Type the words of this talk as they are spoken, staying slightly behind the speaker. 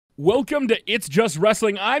Welcome to It's Just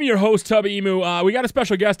Wrestling. I'm your host, Tubby. We got a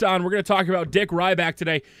special guest on. We're going to talk about Dick Ryback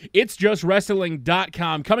today.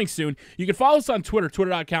 It'sJustWrestling.com coming soon. You can follow us on Twitter,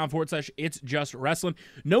 twitter.com/It'sJustWrestling.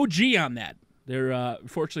 No G on that.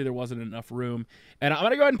 Fortunately, there wasn't enough room. And I'm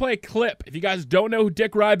going to go ahead and play a clip. If you guys don't know who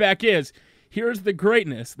Dick Ryback is, here's the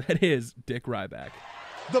greatness that is Dick Ryback.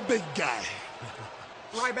 The big guy.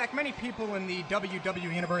 Ryback, many people in the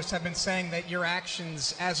WWE universe have been saying that your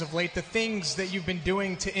actions as of late, the things that you've been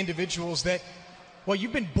doing to individuals that, well,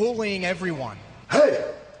 you've been bullying everyone. Hey!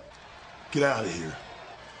 Get out of here.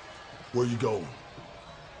 Where you going?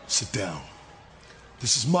 Sit down.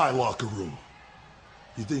 This is my locker room.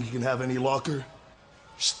 You think you can have any locker?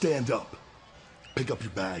 Stand up. Pick up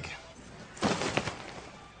your bag.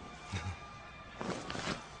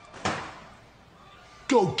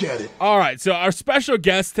 Go get it. All right, so our special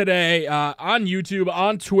guest today on YouTube,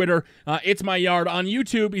 on Twitter, It's My Yard. On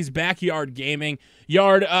YouTube, he's Backyard Gaming.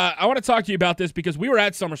 Yard, I want to talk to you about this because we were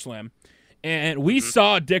at SummerSlam, and we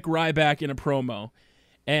saw Dick Ryback in a promo.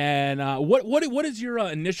 And what is your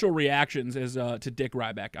initial reactions as to Dick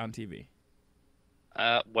Ryback on TV?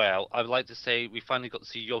 Well, I would like to say we finally got to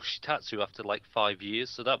see Yoshitatsu after like 5 years,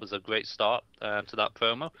 so that was a great start to that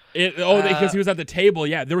promo. Because he was at the table,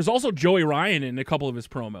 yeah. There was also Joey Ryan in a couple of his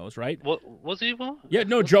promos, right? What was he? What? Yeah,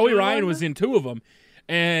 no, Joey Ryan was in two of them,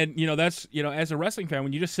 and that's as a wrestling fan,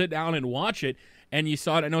 when you just sit down and watch it, and you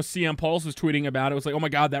saw it. I know CM Pulse was tweeting about it. It was like, oh my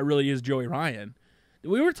God, that really is Joey Ryan.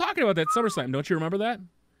 We were talking about that SummerSlam. Don't you remember that?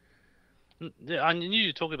 Yeah, I knew you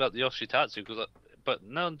were talking about the Yoshitatsu because. But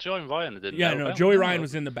no, Joey Ryan didn't. Yeah, no, Joey Ryan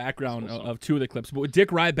was in the background of two of the clips. But with Dick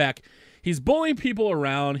Ryback, he's bullying people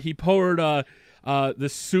around. He poured the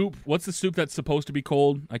soup. What's the soup that's supposed to be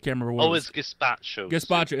cold? I can't remember what it is. It's gazpacho.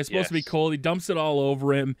 Gazpacho. It's supposed to be cold. He dumps it all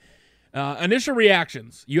over him. Initial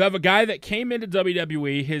reactions. You have a guy that came into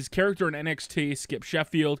WWE. His character in NXT, Skip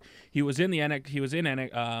Sheffield. He was in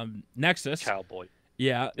Nexus. Cowboy.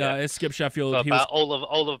 Yeah. Skip Sheffield. So all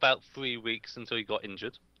of about 3 weeks until he got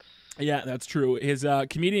injured. Yeah, that's true. His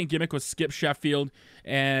comedian gimmick was Skip Sheffield,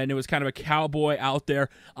 and it was kind of a cowboy out there.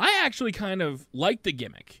 I actually kind of liked the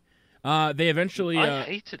gimmick. They eventually. I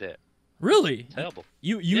hated it. Really? Terrible.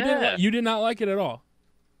 You did not like it at all.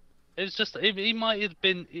 It was just he might have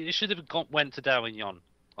been. It should have went to Darren Young.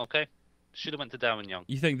 Okay, should have went to Darren Young.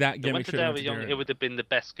 You think that gimmick should have went to Darren Young? It would have been the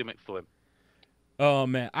best gimmick for him. Oh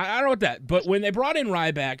man, I don't know what that. But when they brought in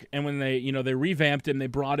Ryback, and when they revamped him, they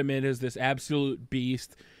brought him in as this absolute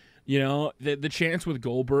beast. The chance with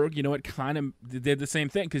Goldberg, it kind of did the same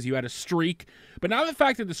thing because you had a streak. But now the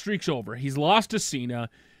fact that the streak's over, he's lost to Cena,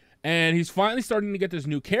 and he's finally starting to get this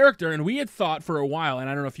new character. And we had thought for a while, and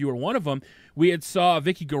I don't know if you were one of them, we had saw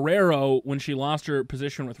Vicky Guerrero when she lost her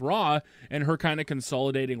position with Raw, and her kind of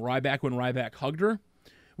consolidating Ryback when Ryback hugged her.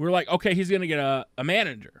 We were like, okay, he's going to get a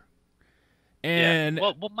manager. And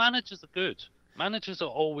yeah. Well, managers are good. Managers are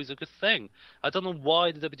always a good thing. I don't know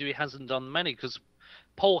why the WWE hasn't done many, because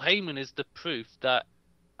Paul Heyman is the proof that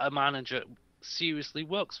a manager seriously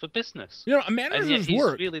works for business. A manager's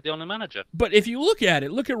work. He's really the only manager. But if you look at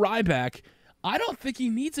Ryback, I don't think he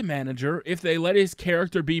needs a manager if they let his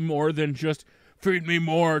character be more than just feed me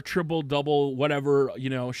more, triple, double, whatever,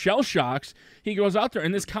 shell shocks. He goes out there,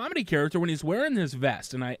 and this comedy character, when he's wearing this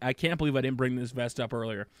vest, and I can't believe I didn't bring this vest up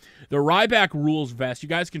earlier, the Ryback Rules vest, you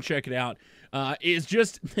guys can check it out, is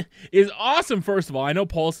awesome, first of all. I know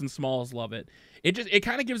Paulson Smalls love it. It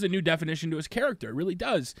kind of gives a new definition to his character. It really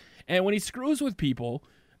does. And when he screws with people,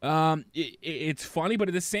 it's funny, but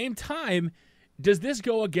at the same time, does this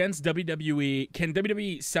go against WWE? Can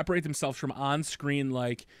WWE separate themselves from on-screen,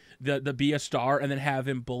 like, the be a star and then have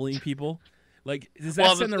him bullying people? Like, does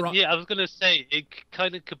that send the wrong... Yeah, I was going to say, it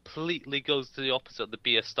kind of completely goes to the opposite of the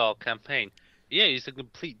be a star campaign. Yeah, he's a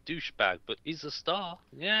complete douchebag, but he's a star.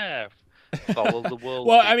 Yeah. Follow the world.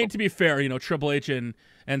 Well, people. I mean, to be fair, Triple H and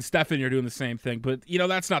Stephanie are doing the same thing, but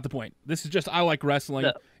that's not the point. This is just I like wrestling.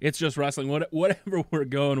 No. It's just wrestling. Whatever we're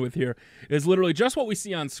going with here is literally just what we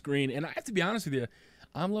see on screen. And I have to be honest with you,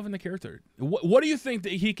 I'm loving the character. What do you think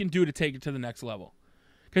that he can do to take it to the next level?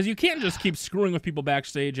 Because you can't just keep screwing with people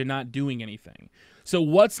backstage and not doing anything. So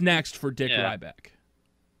what's next for Dick Ryback?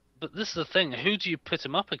 But this is the thing. Who do you put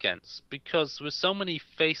him up against? Because with so many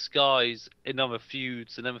face guys in other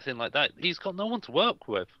feuds and everything like that, he's got no one to work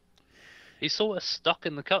with. He's sort of stuck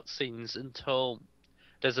in the cutscenes until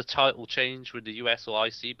there's a title change with the US or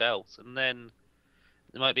IC belts, and then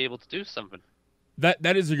they might be able to do something.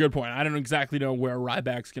 That is a good point. I don't exactly know where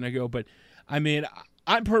Ryback's going to go, but, I mean,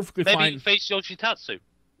 I'm perfectly fine. Maybe face Yoshitatsu.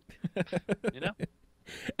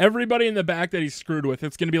 Everybody in the back that he's screwed with,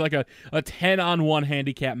 it's going to be like a 10-on-1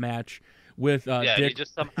 handicap match with Yeah, Dick. he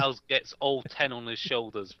just somehow gets all 10 on his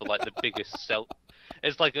shoulders for like the biggest cell.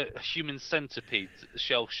 It's like a human centipede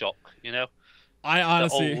shell shock, you know? I They're all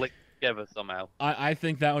honestly, linked together somehow. I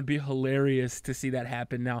think that would be hilarious to see that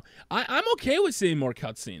happen. Now, I'm okay with seeing more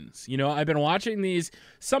cutscenes. You know, I've been watching these.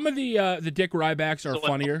 Some of the Dick Rybacks are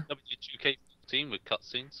funnier. W2K14 with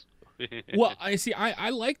cutscenes. Well, I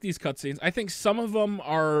like these cutscenes. I think some of them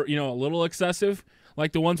are, you know, a little excessive.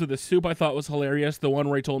 Like the ones with the soup, I thought was hilarious. The one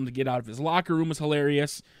where he told him to get out of his locker room was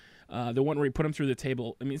hilarious. The one where he put him through the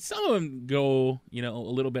table. I mean, some of them go, you know, a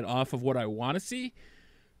little bit off of what I want to see.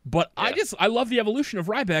 But yeah. I love the evolution of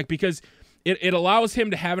Ryback because it allows him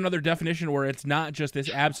to have another definition where it's not just this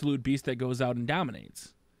absolute beast that goes out and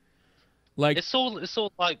dominates. Like it's all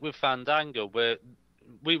like with Fandango, where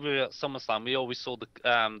we were at SummerSlam, we always saw the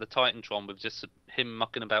Titantron with just him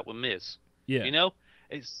mucking about with Miz. Yeah. You know,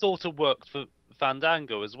 it sort of worked for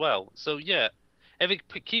Fandango as well. So yeah, if it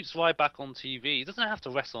keeps Ryback on TV, he doesn't have to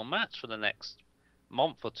wrestle a match for the next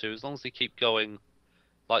month or two, as long as they keep going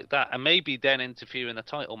like that, and maybe then interfere in a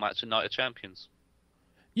title match at Night of Champions.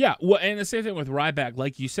 Yeah, well, and the same thing with Ryback.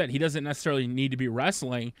 Like you said, he doesn't necessarily need to be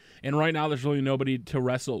wrestling, and right now there's really nobody to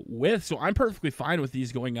wrestle with, so I'm perfectly fine with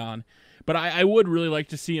these going on. But I would really like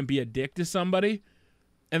to see him be a dick to somebody,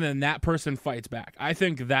 and then that person fights back. I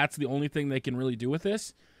think that's the only thing they can really do with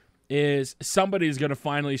this, is somebody's going to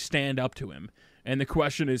finally stand up to him. And the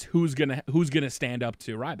question is, who's gonna stand up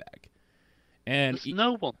to Ryback? And there's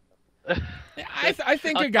no one. I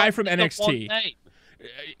think a guy from NXT.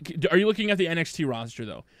 Are you looking at the NXT roster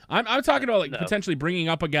though? I'm talking about like potentially bringing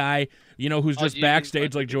up a guy, you know, who's just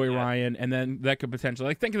backstage like Joey Ryan, and then that could potentially,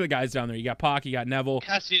 like, think of the guys down there. You got Pac, you got Neville,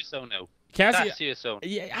 Cassius Ohno.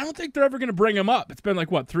 Yeah, I don't think they're ever gonna bring him up. It's been like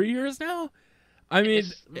what, 3 years now? I mean,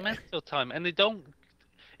 it's mental time, and they don't.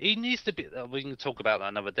 He needs to be. We can talk about that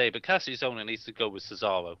another day. But Cassius Ohno needs to go with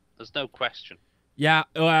Cesaro. There's no question. Yeah,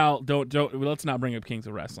 well, don't. Let's not bring up Kings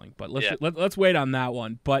of Wrestling, but let's wait on that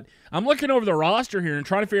one. But I'm looking over the roster here and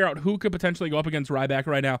trying to figure out who could potentially go up against Ryback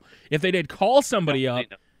right now. If they did call somebody up,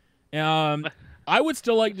 I would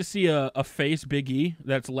still like to see a face Big E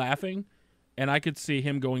that's laughing, and I could see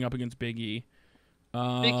him going up against Big E.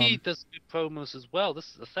 Big E does good promos as well. This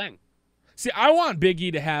is the thing. See, I want Big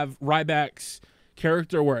E to have Ryback's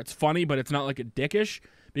character where it's funny, but it's not like a dickish.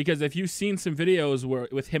 Because if you've seen some videos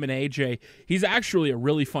with him and AJ, he's actually a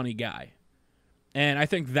really funny guy. And I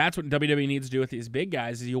think that's what WWE needs to do with these big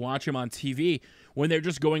guys, is you watch them on TV when they're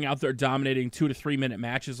just going out there dominating 2 to 3 minute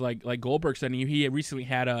matches like Goldberg said. And he recently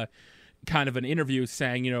had a kind of an interview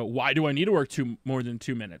saying, you know, why do I need to work more than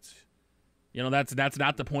 2 minutes? You know, that's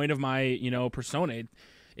not the point of my, you know, persona.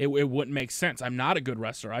 It wouldn't make sense. I'm not a good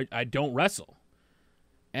wrestler. I don't wrestle.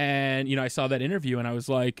 And, you know, I saw that interview and I was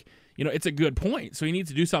like, you know, it's a good point. So he needs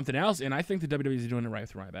to do something else, and I think the WWE is doing it right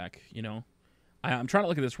with Ryback. You know, I'm trying to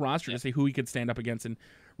look at this roster to see who he could stand up against, and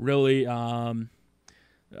really, no,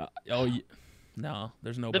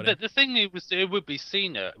 there's nobody. The thing is, it would be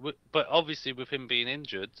Cena, but obviously with him being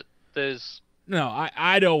injured, there's no.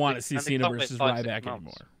 I don't want to see Cena versus Ryback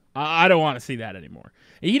anymore. I don't want to see that anymore.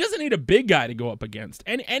 He doesn't need a big guy to go up against.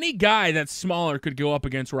 Any guy that's smaller could go up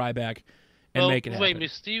against Ryback and make it happen. Rey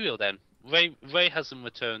Mysterio then. Ray hasn't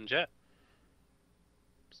returned yet.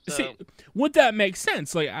 So, see, would that make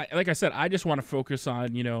sense? Like I said, I just want to focus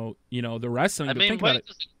on you know the wrestling. I mean, think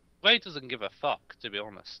Ray doesn't give a fuck, to be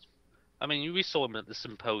honest. I mean, we saw him at the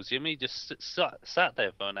symposium. He just sat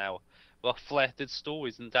there for an hour while Flair did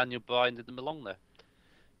stories and Daniel Bryan did them along there.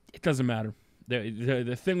 It doesn't matter.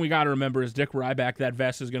 The thing we got to remember is Dick Ryback. That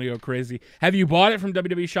vest is going to go crazy. Have you bought it from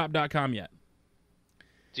WWEshop.com yet?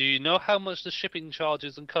 Do you know how much the shipping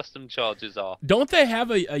charges and custom charges are? Don't they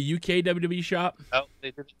have a UK WWE shop? Oh,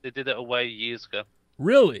 they did it away years ago.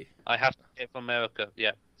 Really? I have to get it from America,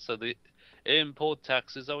 yeah. So the import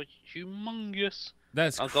taxes are humongous.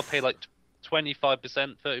 I've got to pay like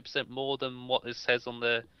 25%, 30% more than what it says on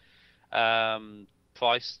the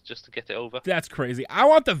price just to get it over. That's crazy. I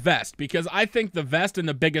want the vest because I think the vest in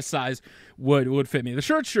the biggest size would fit me. The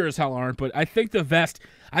shirts sure as hell aren't, but I think the vest,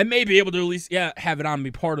 I may be able to at least have it on and be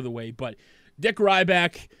part of the way. But Dick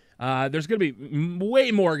Ryback, there's going to be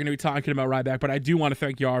way more going to be talking about Ryback, but I do want to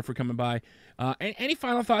thank Yar for coming by. Any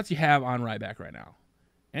final thoughts you have on Ryback right now?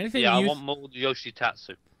 Anything? Yeah, I want more Yoshi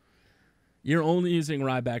Tatsu. You're only using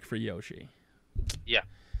Ryback for Yoshi. Yeah.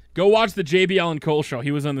 Go watch the JBL and Cole show.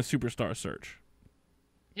 He was on the Superstar Search.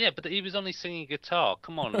 Yeah, but he was only singing guitar.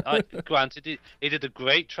 Come on. Granted, he did a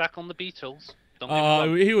great track on the Beatles.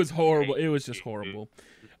 He was horrible. It was just horrible.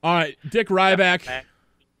 All right, Dick Ryback.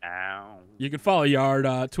 You can follow Yard,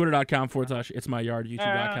 twitter.com/it's my yard,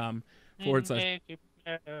 youtube.com/.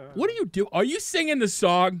 What do you do? Are you singing the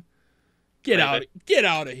song? Get out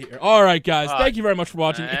of here. All right, guys. Thank you very much for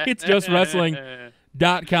watching. It's Just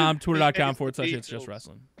Wrestling.com, twitter.com/It's Just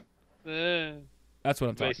Wrestling. That's what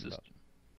I'm talking about.